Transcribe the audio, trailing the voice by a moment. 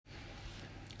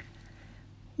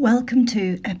Welcome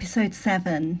to episode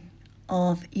 7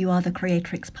 of You Are the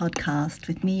Creatrix podcast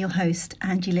with me, your host,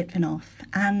 Angie Litvinoff.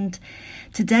 And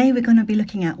today we're going to be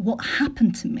looking at what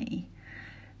happened to me,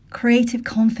 creative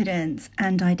confidence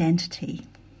and identity.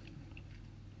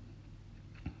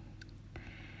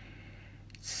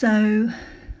 So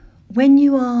when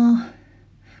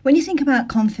you think about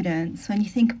confidence, when you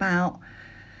think about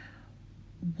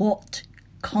what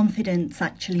confidence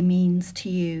actually means to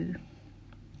you,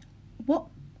 what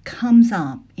comes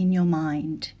up in your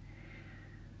mind?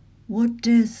 What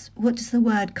does the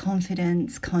word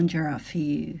confidence conjure up for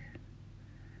you?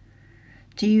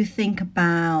 Do you think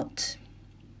about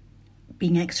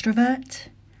being extrovert?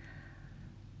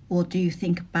 Or do you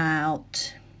think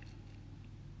about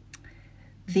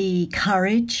the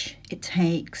courage it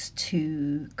takes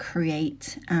to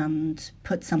create and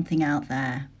put something out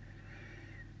there?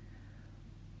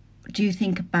 Do you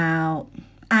think about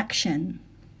action?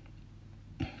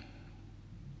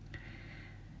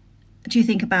 Do you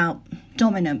think about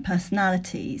dominant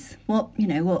personalities?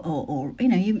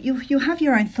 You have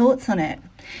your own thoughts on it.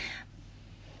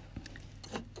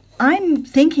 I'm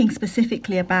thinking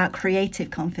specifically about creative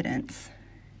confidence.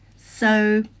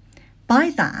 So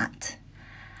by that,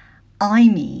 I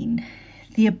mean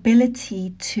the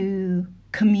ability to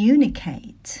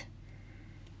communicate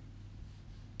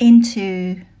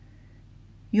into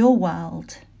your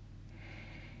world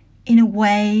in a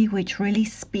way which really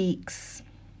speaks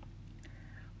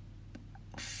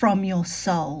from your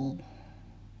soul,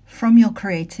 from your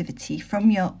creativity, from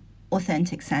your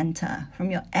authentic center, from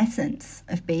your essence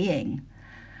of being.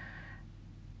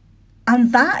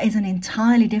 And that is an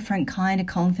entirely different kind of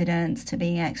confidence to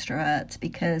being extrovert,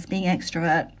 because being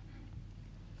extrovert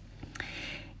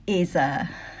is a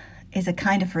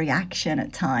kind of reaction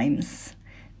at times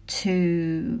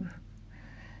to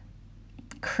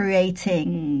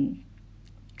creating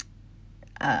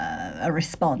a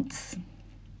response.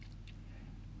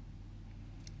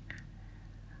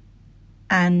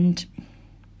 And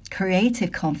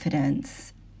creative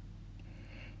confidence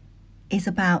is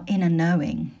about inner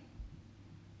knowing.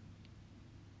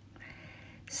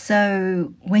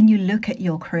 So when you look at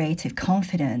your creative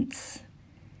confidence,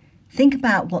 think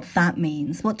about what that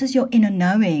means. What does your inner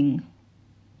knowing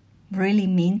really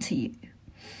mean to you?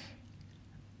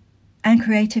 And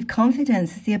creative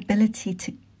confidence is the ability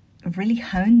to really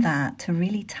hone that, to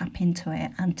really tap into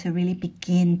it, and to really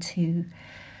begin to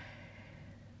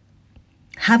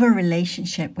have a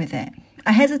relationship with it.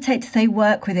 I hesitate to say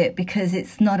work with it because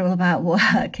it's not all about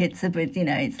work. It's a bit,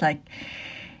 it's like,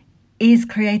 is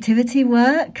creativity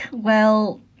work?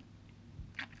 Well,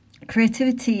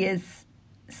 creativity is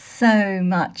so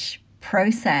much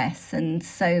process and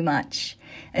so much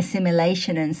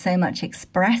assimilation and so much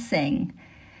expressing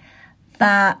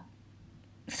that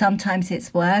sometimes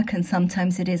it's work and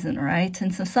sometimes it isn't, right?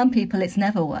 And so some people it's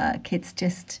never work. It's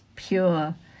just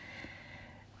pure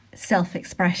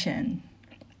self-expression.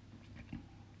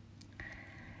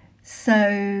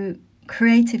 So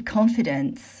creative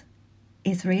confidence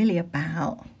is really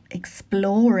about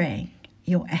exploring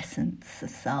your essence of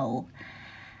soul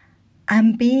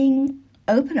and being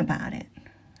open about it,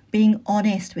 being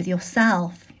honest with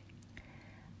yourself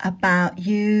about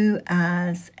you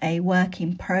as a work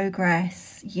in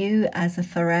progress, you as a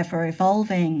forever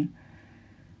evolving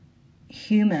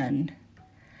human,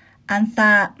 and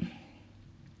that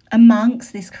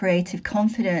amongst this creative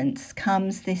confidence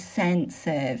comes this sense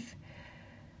of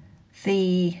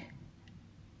the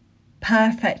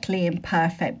perfectly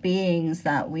imperfect beings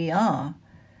that we are,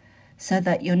 so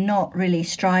that you're not really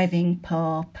striving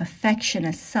for perfection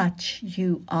as such.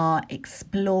 You are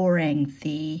exploring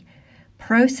the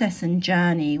process and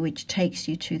journey which takes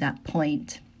you to that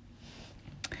point.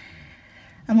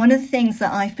 And one of the things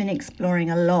that I've been exploring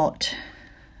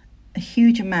a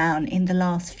huge amount in the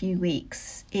last few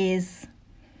weeks, is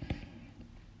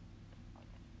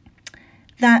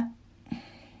that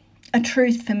a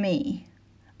truth for me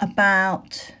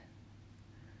about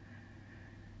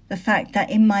the fact that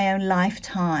in my own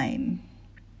lifetime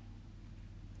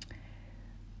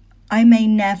I may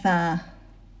never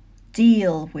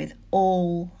deal with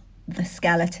all the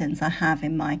skeletons I have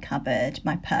in my cupboard,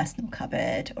 my personal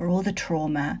cupboard, or all the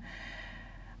trauma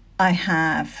I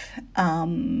have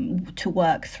to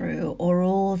work through, or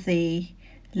all the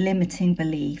limiting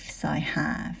beliefs I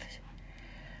have.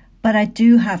 But I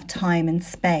do have time and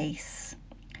space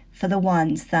for the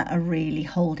ones that are really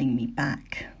holding me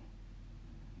back.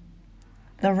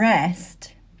 The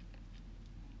rest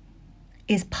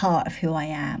is part of who I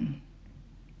am.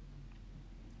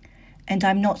 And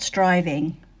I'm not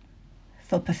striving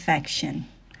for perfection.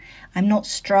 I'm not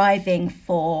striving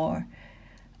for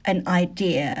an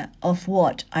idea of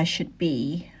what I should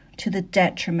be to the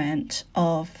detriment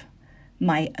of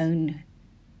my own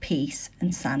peace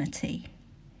and sanity.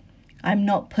 I'm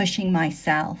not pushing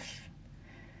myself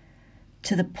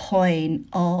to the point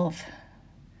of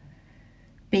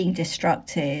being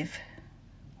destructive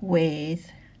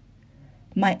with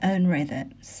my own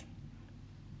rhythms.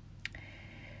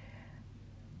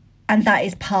 And that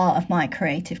is part of my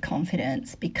creative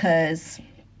confidence, because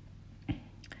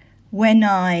when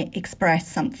I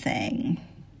express something,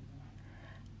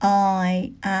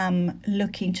 I am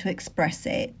looking to express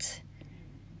it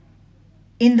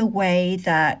in the way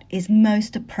that is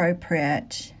most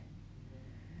appropriate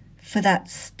for that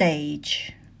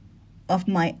stage of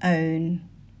my own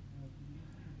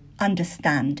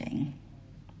understanding.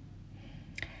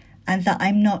 And that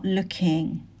I'm not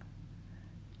looking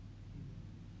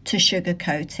to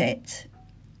sugarcoat it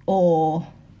or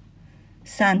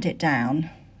sand it down.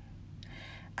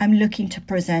 I'm looking to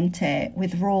present it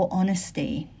with raw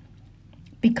honesty,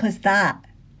 because that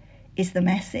is the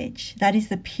message. That is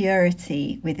the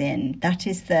purity within. That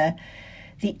is the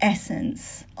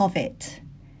essence of it.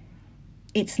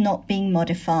 It's not being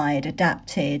modified,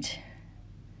 adapted.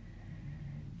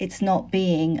 It's not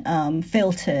being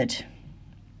filtered.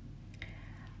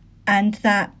 And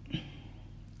that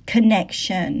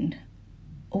connection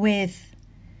with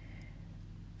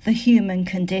the human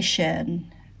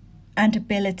condition and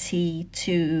ability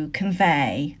to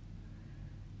convey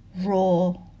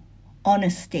raw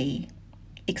honesty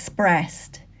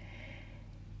expressed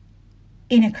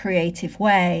in a creative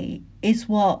way is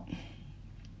what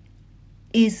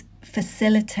is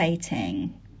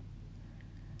facilitating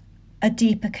a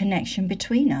deeper connection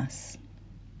between us,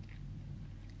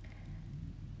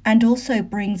 and also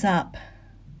brings up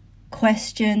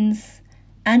questions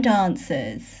and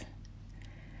answers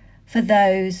for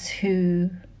those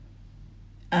who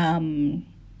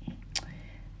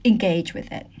engage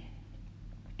with it.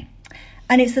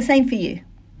 And it's the same for you,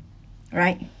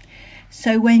 right?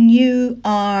 So when you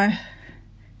are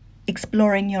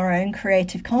exploring your own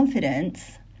creative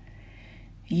confidence,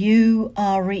 you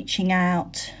are reaching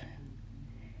out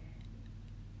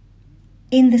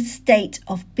in the state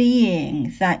of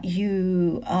being that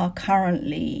you are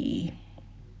currently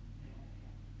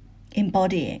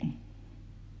embodying.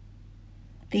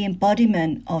 The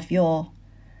embodiment of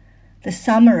the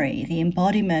summary, the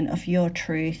embodiment of your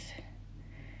truth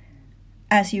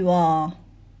as you are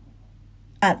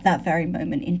at that very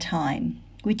moment in time,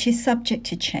 which is subject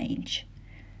to change,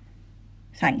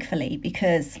 thankfully,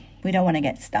 because we don't want to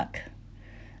get stuck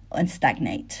and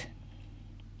stagnate.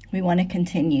 We want to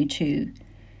continue to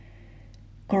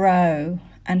grow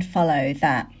and follow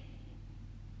that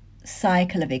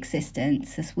cycle of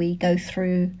existence as we go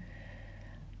through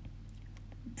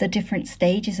the different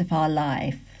stages of our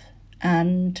life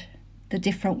and the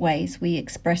different ways we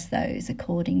express those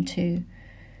according to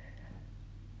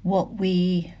what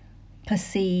we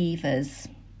perceive as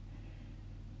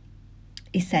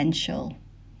essential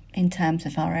in terms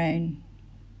of our own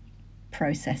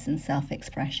process and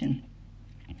self-expression.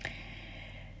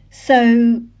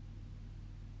 So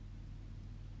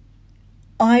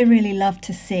I really love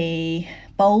to see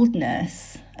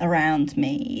boldness around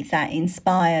me that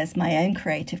inspires my own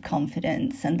creative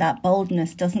confidence, and that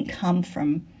boldness doesn't come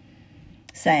from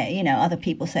other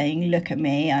people saying, look at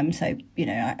me, I'm so,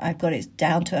 I've got it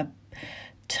down to a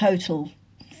total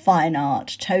fine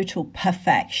art, total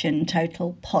perfection,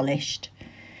 total polished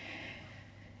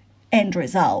end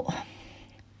result.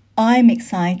 I'm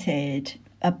excited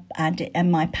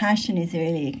and my passion is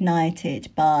really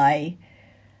ignited by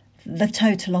the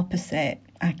total opposite.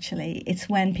 Actually, it's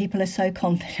when people are so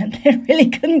confident they really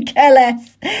couldn't care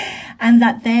less, and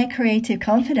that their creative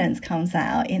confidence comes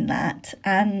out in that,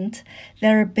 and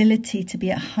their ability to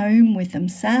be at home with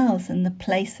themselves and the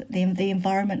place, the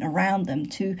environment around them,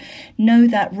 to know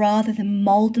that rather than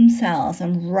mold themselves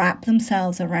and wrap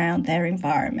themselves around their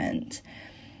environment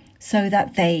so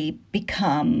that they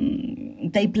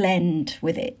blend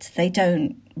with it. They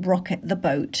don't rocket the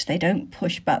boat, they don't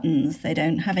push buttons, they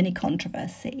don't have any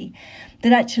controversy,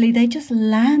 that actually they just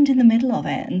land in the middle of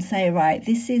it and say, right,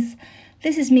 this is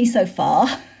me so far,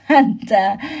 and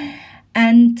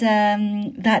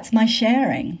that's my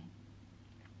sharing.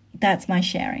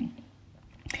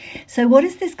 So what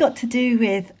has this got to do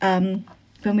with when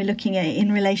we're looking at it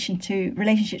in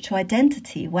relationship to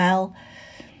identity? Well,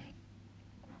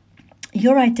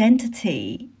 your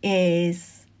identity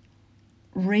is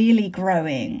really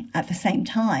growing at the same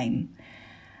time,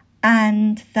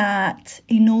 and that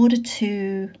in order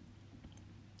to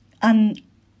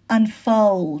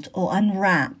unfold or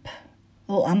unwrap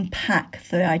or unpack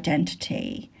the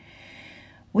identity,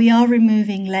 we are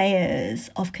removing layers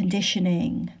of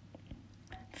conditioning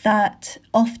that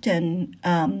often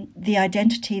the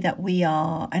identity that we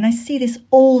are, and I see this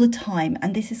all the time,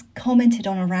 and this is commented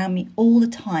on around me all the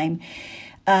time,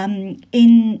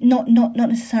 in not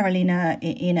necessarily in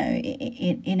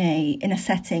a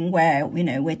setting where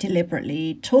we're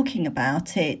deliberately talking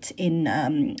about it in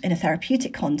a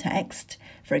therapeutic context,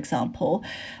 for example.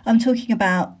 I'm talking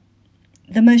about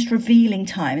the most revealing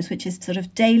times, which is sort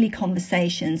of daily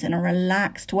conversations in a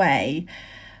relaxed way,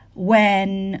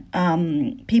 when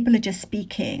people are just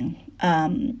speaking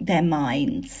their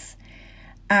minds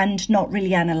and not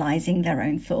really analysing their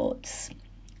own thoughts.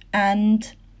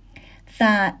 And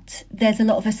that there's a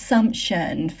lot of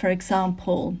assumption, for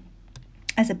example,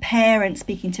 as a parent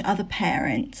speaking to other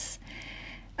parents,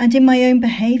 and in my own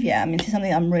behaviour, I mean, this is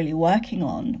something I'm really working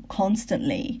on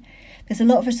constantly. There's a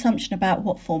lot of assumption about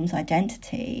what forms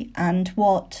identity and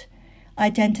what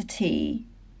identity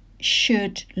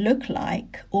should look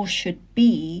like or should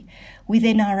be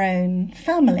within our own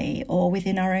family or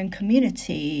within our own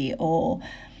community or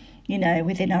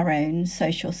within our own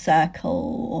social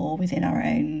circle or within our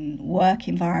own work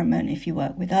environment if you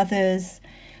work with others.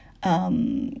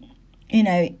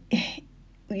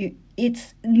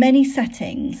 It's many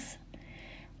settings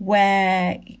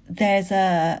where there's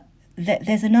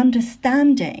an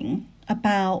understanding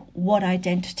about what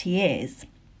identity is.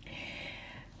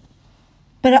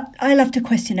 But I love to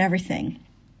question everything,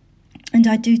 and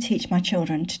I do teach my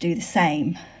children to do the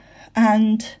same.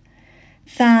 And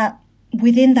that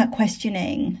within that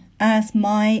questioning, as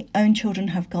my own children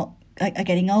are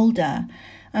getting older,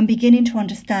 I'm beginning to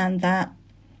understand that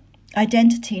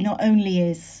identity not only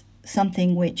is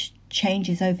something which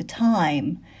changes over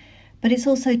time, but it's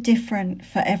also different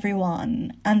for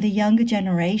everyone. And the younger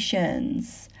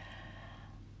generations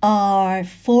are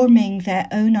forming their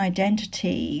own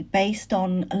identity based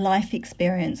on a life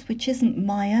experience which isn't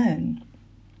my own.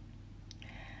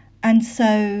 And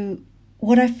so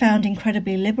what I found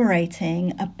incredibly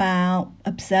liberating about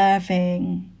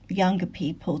observing younger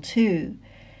people too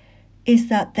is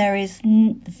that there is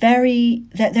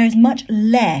much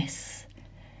less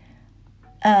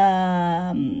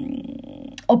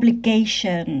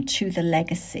obligation to the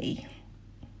legacy.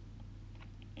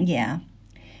 Yeah.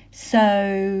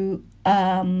 So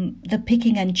the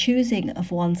picking and choosing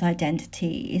of one's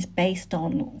identity is based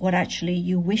on what actually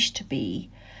you wish to be,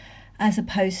 as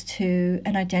opposed to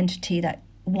an identity that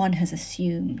one has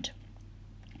assumed.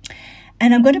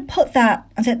 And I'm going to put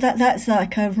that's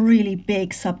like a really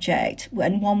big subject,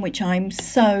 and one which I'm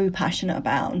so passionate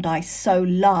about and I so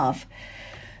love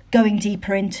going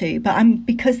deeper into. But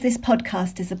because this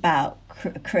podcast is about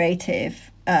creative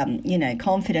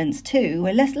confidence too,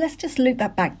 well, let's just loop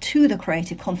that back to the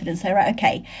creative confidence. So, right,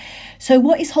 okay, so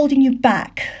what is holding you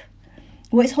back?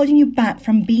 What is holding you back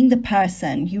from being the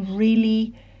person you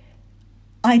really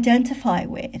identify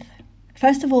with?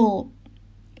 First of all,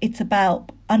 it's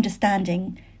about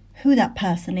understanding who that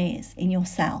person is in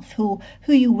yourself, who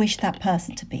you wish that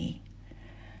person to be,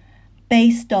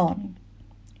 based on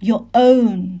your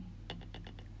own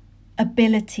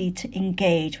ability to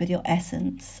engage with your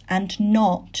essence, and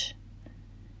not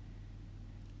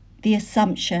the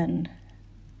assumption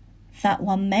that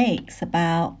one makes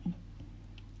about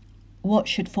what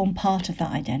should form part of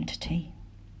that identity.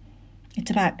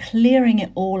 It's about clearing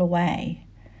it all away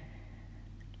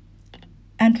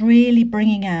and really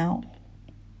bringing out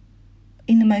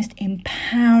in the most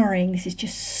empowering, this is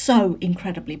just so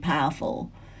incredibly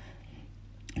powerful,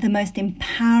 the most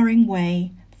empowering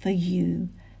way for you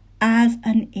as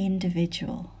an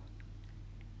individual,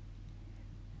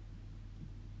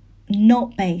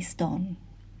 not based on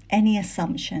any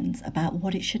assumptions about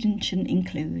what it should and shouldn't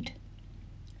include,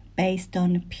 based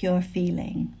on a pure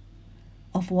feeling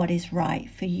of what is right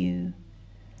for you,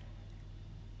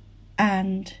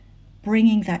 and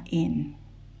bringing that in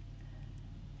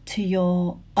to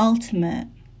your ultimate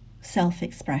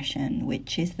self-expression,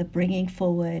 which is the bringing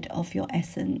forward of your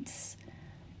essence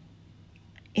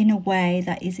in a way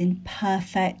that is in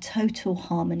perfect, total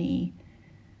harmony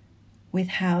with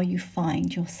how you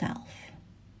find yourself.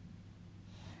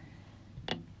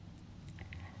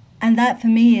 And that for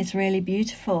me is really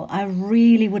beautiful. I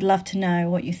really would love to know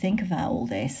what you think about all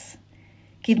this.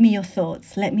 Give me your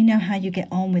thoughts. Let me know how you get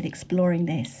on with exploring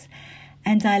this.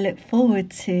 And I look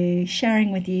forward to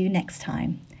sharing with you next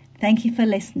time. Thank you for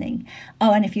listening.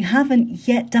 Oh, and if you haven't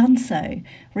yet done so,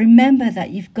 remember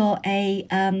that you've got a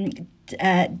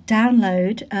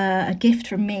download, a gift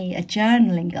from me, a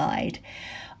journaling guide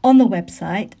on the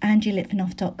website,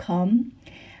 angielitvinoff.com.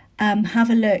 have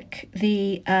a look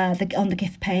on the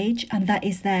gift page, and that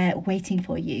is there waiting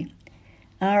for you.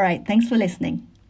 All right, thanks for listening.